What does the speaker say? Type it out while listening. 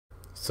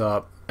What's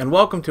up? And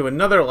welcome to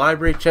another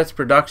Library Chess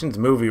Productions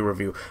movie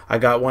review. I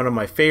got one of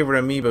my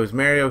favorite amiibos,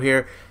 Mario,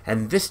 here,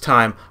 and this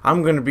time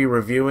I'm going to be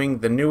reviewing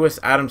the newest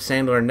Adam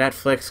Sandler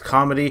Netflix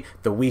comedy,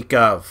 The Week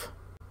Of.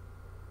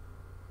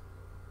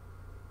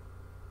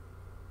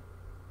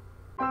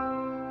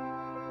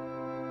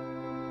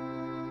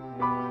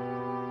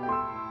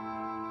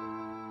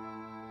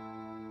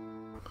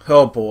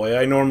 Oh boy,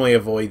 I normally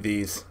avoid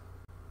these.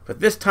 But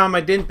this time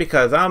I didn't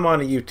because I'm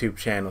on a YouTube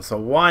channel, so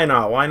why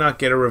not? Why not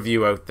get a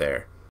review out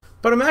there?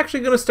 But I'm actually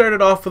going to start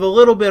it off with a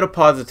little bit of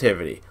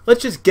positivity.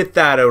 Let's just get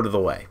that out of the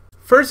way.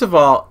 First of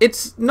all,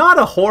 it's not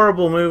a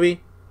horrible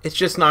movie. It's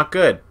just not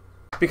good.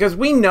 Because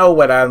we know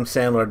what Adam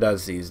Sandler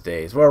does these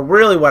days. Well,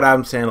 really what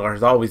Adam Sandler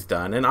has always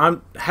done. And I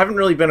haven't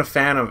really been a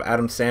fan of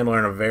Adam Sandler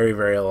in a very,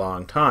 very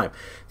long time.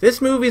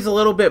 This movie is a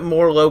little bit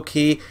more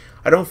low-key.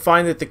 I don't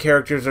find that the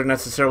characters are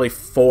necessarily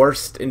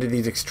forced into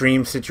these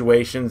extreme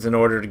situations in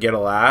order to get a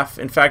laugh.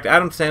 In fact,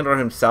 Adam Sandler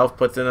himself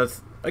puts in,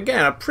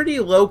 a pretty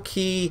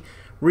low-key,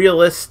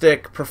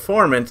 realistic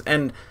performance.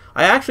 And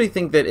I actually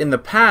think that in the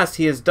past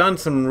he has done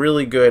some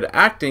really good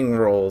acting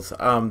roles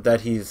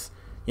that he's,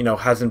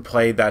 hasn't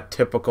played that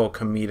typical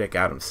comedic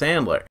Adam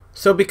Sandler.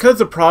 So because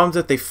the problems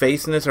that they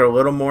face in this are a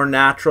little more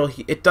natural,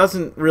 it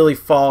doesn't really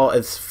fall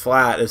as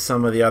flat as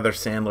some of the other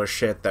Sandler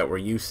shit that we're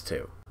used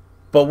to.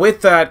 But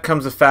with that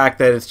comes the fact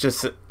that it's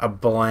just a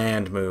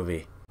bland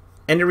movie.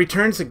 And it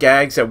returns to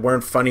gags that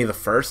weren't funny the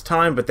first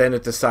time, but then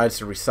it decides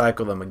to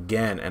recycle them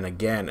again and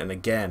again and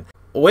again.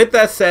 With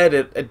that said,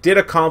 it did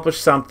accomplish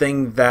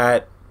something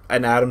that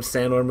an Adam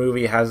Sandler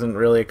movie hasn't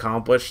really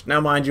accomplished.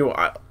 Now, mind you,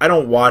 I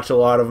don't watch a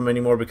lot of them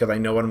anymore because I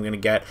know what I'm going to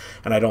get,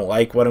 and I don't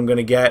like what I'm going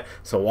to get,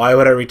 so why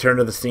would I return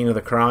to the scene of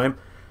the crime?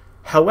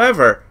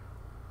 However,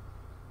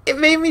 it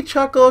made me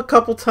chuckle a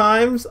couple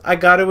times. I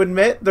gotta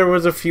admit, there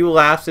was a few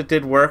laughs that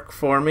did work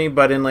for me,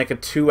 but in like a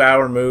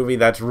 2-hour movie,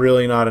 that's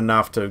really not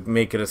enough to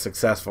make it a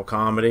successful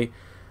comedy.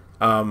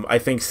 I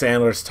think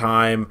Sandler's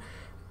time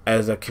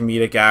as a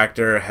comedic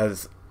actor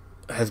has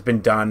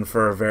been done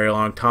for a very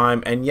long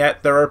time, and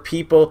yet there are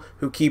people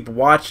who keep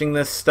watching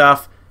this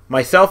stuff,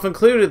 myself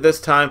included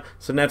this time,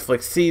 so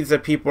Netflix sees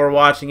that people are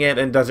watching it,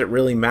 and does it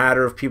really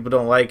matter if people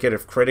don't like it,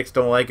 if critics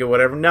don't like it,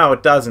 whatever? No,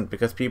 it doesn't,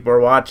 because people are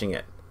watching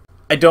it.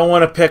 I don't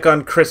want to pick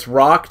on Chris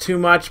Rock too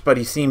much, but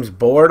he seems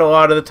bored a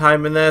lot of the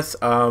time in this,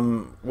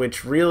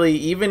 which really,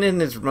 even in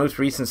his most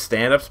recent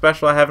stand-up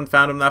special, I haven't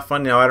found him that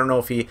funny. Now, I don't know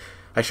if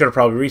I should have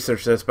probably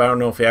researched this, but I don't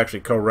know if he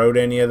actually co-wrote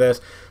any of this.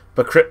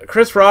 But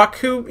Chris Rock,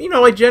 who,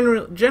 I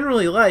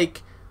generally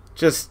like,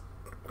 just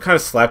kind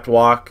of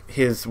sleptwalk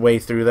his way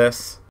through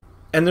this.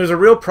 And there's a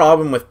real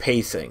problem with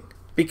pacing.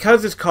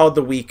 Because it's called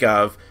The Week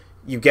Of,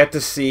 you get to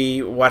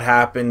see what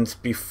happens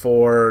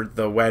before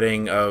the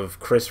wedding of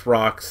Chris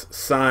Rock's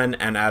son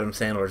and Adam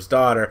Sandler's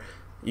daughter.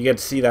 You get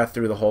to see that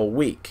through the whole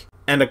week.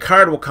 And a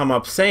card will come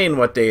up saying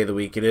what day of the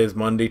week it is,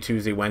 Monday,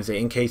 Tuesday, Wednesday,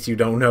 in case you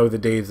don't know the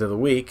days of the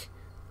week.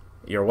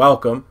 You're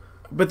welcome.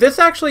 But this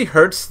actually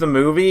hurts the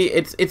movie.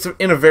 It's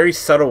in a very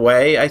subtle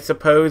way, I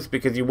suppose,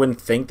 because you wouldn't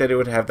think that it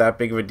would have that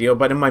big of a deal.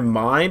 But in my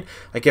mind,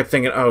 I kept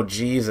thinking, oh,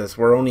 Jesus,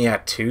 we're only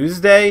at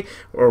Tuesday?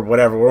 Or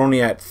whatever, we're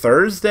only at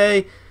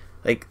Thursday?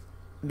 Like,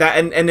 that,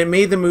 and it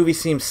made the movie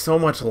seem so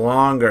much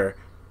longer.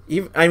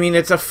 I mean,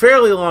 it's a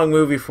fairly long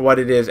movie for what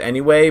it is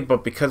anyway,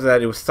 but because of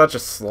that, it was such a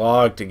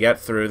slog to get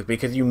through,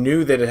 because you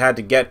knew that it had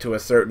to get to a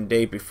certain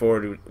date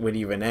before it would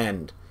even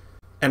end.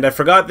 And I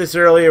forgot this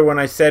earlier when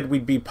I said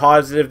we'd be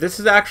positive. This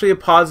is actually a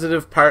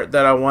positive part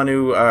that I want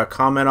to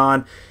comment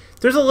on.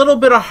 There's a little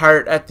bit of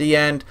heart at the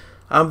end.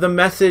 The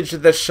message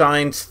that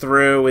shines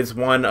through is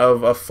one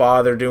of a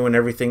father doing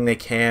everything they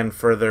can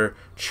for their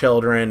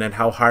children and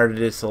how hard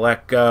it is to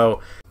let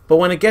go. But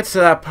when it gets to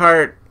that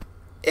part,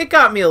 it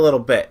got me a little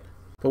bit.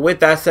 But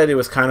with that said, it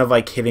was kind of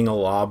like hitting a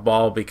lob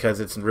ball because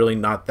it's really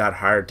not that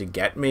hard to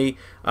get me.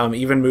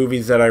 Even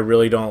movies that I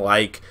really don't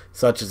like,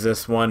 such as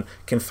this one,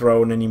 can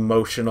throw in an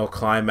emotional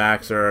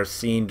climax or a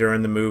scene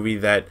during the movie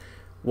that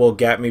will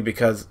get me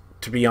because,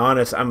 to be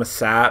honest, I'm a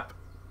sap.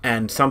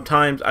 And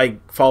sometimes I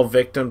fall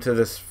victim to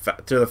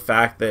the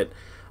fact that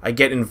I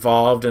get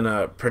involved in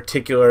a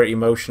particular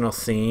emotional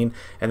scene,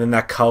 and then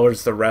that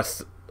colors the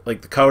rest,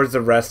 colors the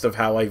rest of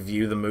how I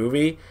view the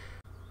movie.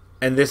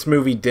 And this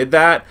movie did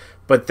that,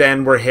 but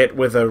then we're hit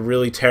with a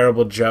really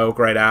terrible joke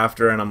right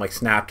after, and I'm like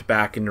snapped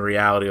back into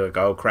reality, like,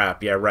 oh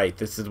crap, yeah, right,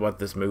 this is what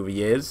this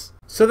movie is.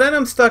 So then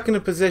I'm stuck in a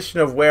position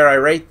of where I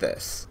rate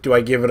this. Do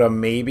I give it a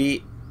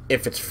maybe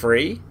if it's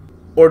free?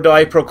 Or do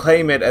I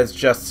proclaim it as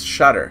just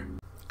Shudder?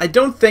 I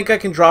don't think I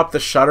can drop the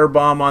Shudder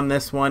bomb on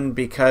this one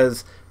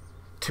because,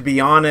 to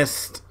be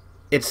honest,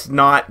 it's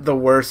not the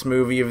worst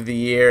movie of the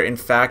year. In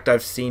fact,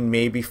 I've seen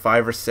maybe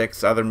 5 or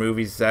 6 other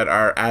movies that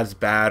are as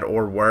bad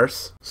or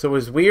worse. So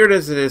as weird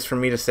as it is for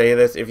me to say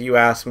this, if you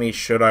ask me,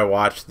 should I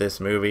watch this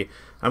movie?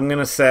 I'm going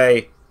to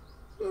say,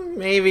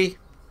 maybe,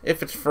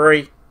 if it's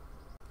free.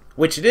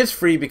 Which it is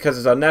free because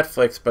it's on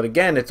Netflix, but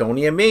again, it's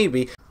only a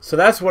maybe. So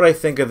that's what I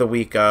think of The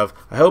Week Of.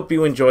 I hope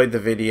you enjoyed the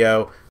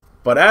video.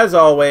 But as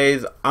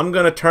always, I'm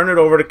going to turn it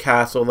over to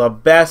Castle, the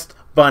best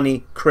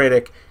bunny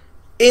critic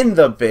in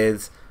the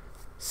biz.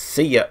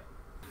 See ya.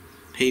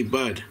 Hey,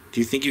 bud,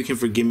 do you think you can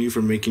forgive me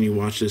for making you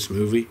watch this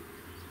movie?